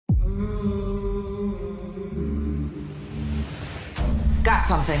got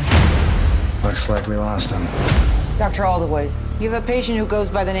something. Looks like we lost him. Dr. Alderwood, you have a patient who goes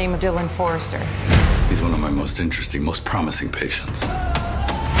by the name of Dylan Forrester. He's one of my most interesting, most promising patients.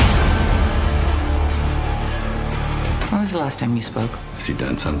 When was the last time you spoke? Has he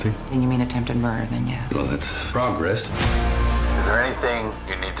done something? Then you mean attempted murder, then yeah. Well, that's progress. Is there anything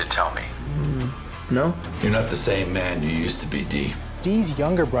you need to tell me? No? You're not the same man you used to be, Dee. Dee's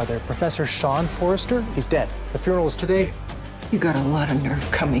younger brother, Professor Sean Forrester, he's dead. The funeral is today. You got a lot of nerve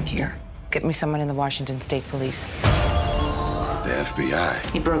coming here. Get me someone in the Washington State Police. The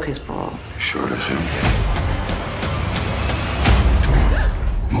FBI. He broke his parole. Sure does him.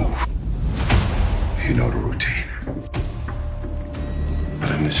 Move. You know the routine. I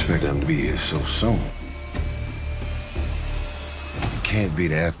didn't expect them to be here so soon. You can't be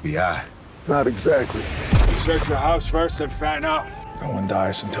the FBI. Not exactly. You search your house first and find out. No one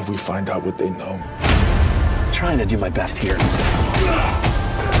dies until we find out what they know. I'm trying to do my best here.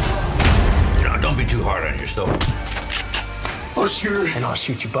 You know, don't be too hard on yourself. I'll shoot her. And I'll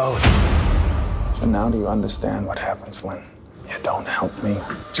shoot you both. So now do you understand what happens when you don't help me?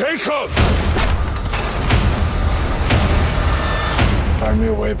 Jacob! Find me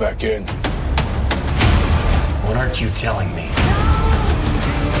a way back in. What aren't you telling me?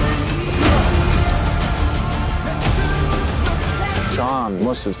 Sean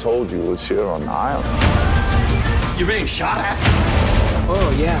must have told you what's here on the island. You're being shot at?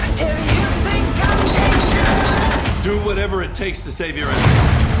 Oh, yeah. Do whatever it takes to save your ass.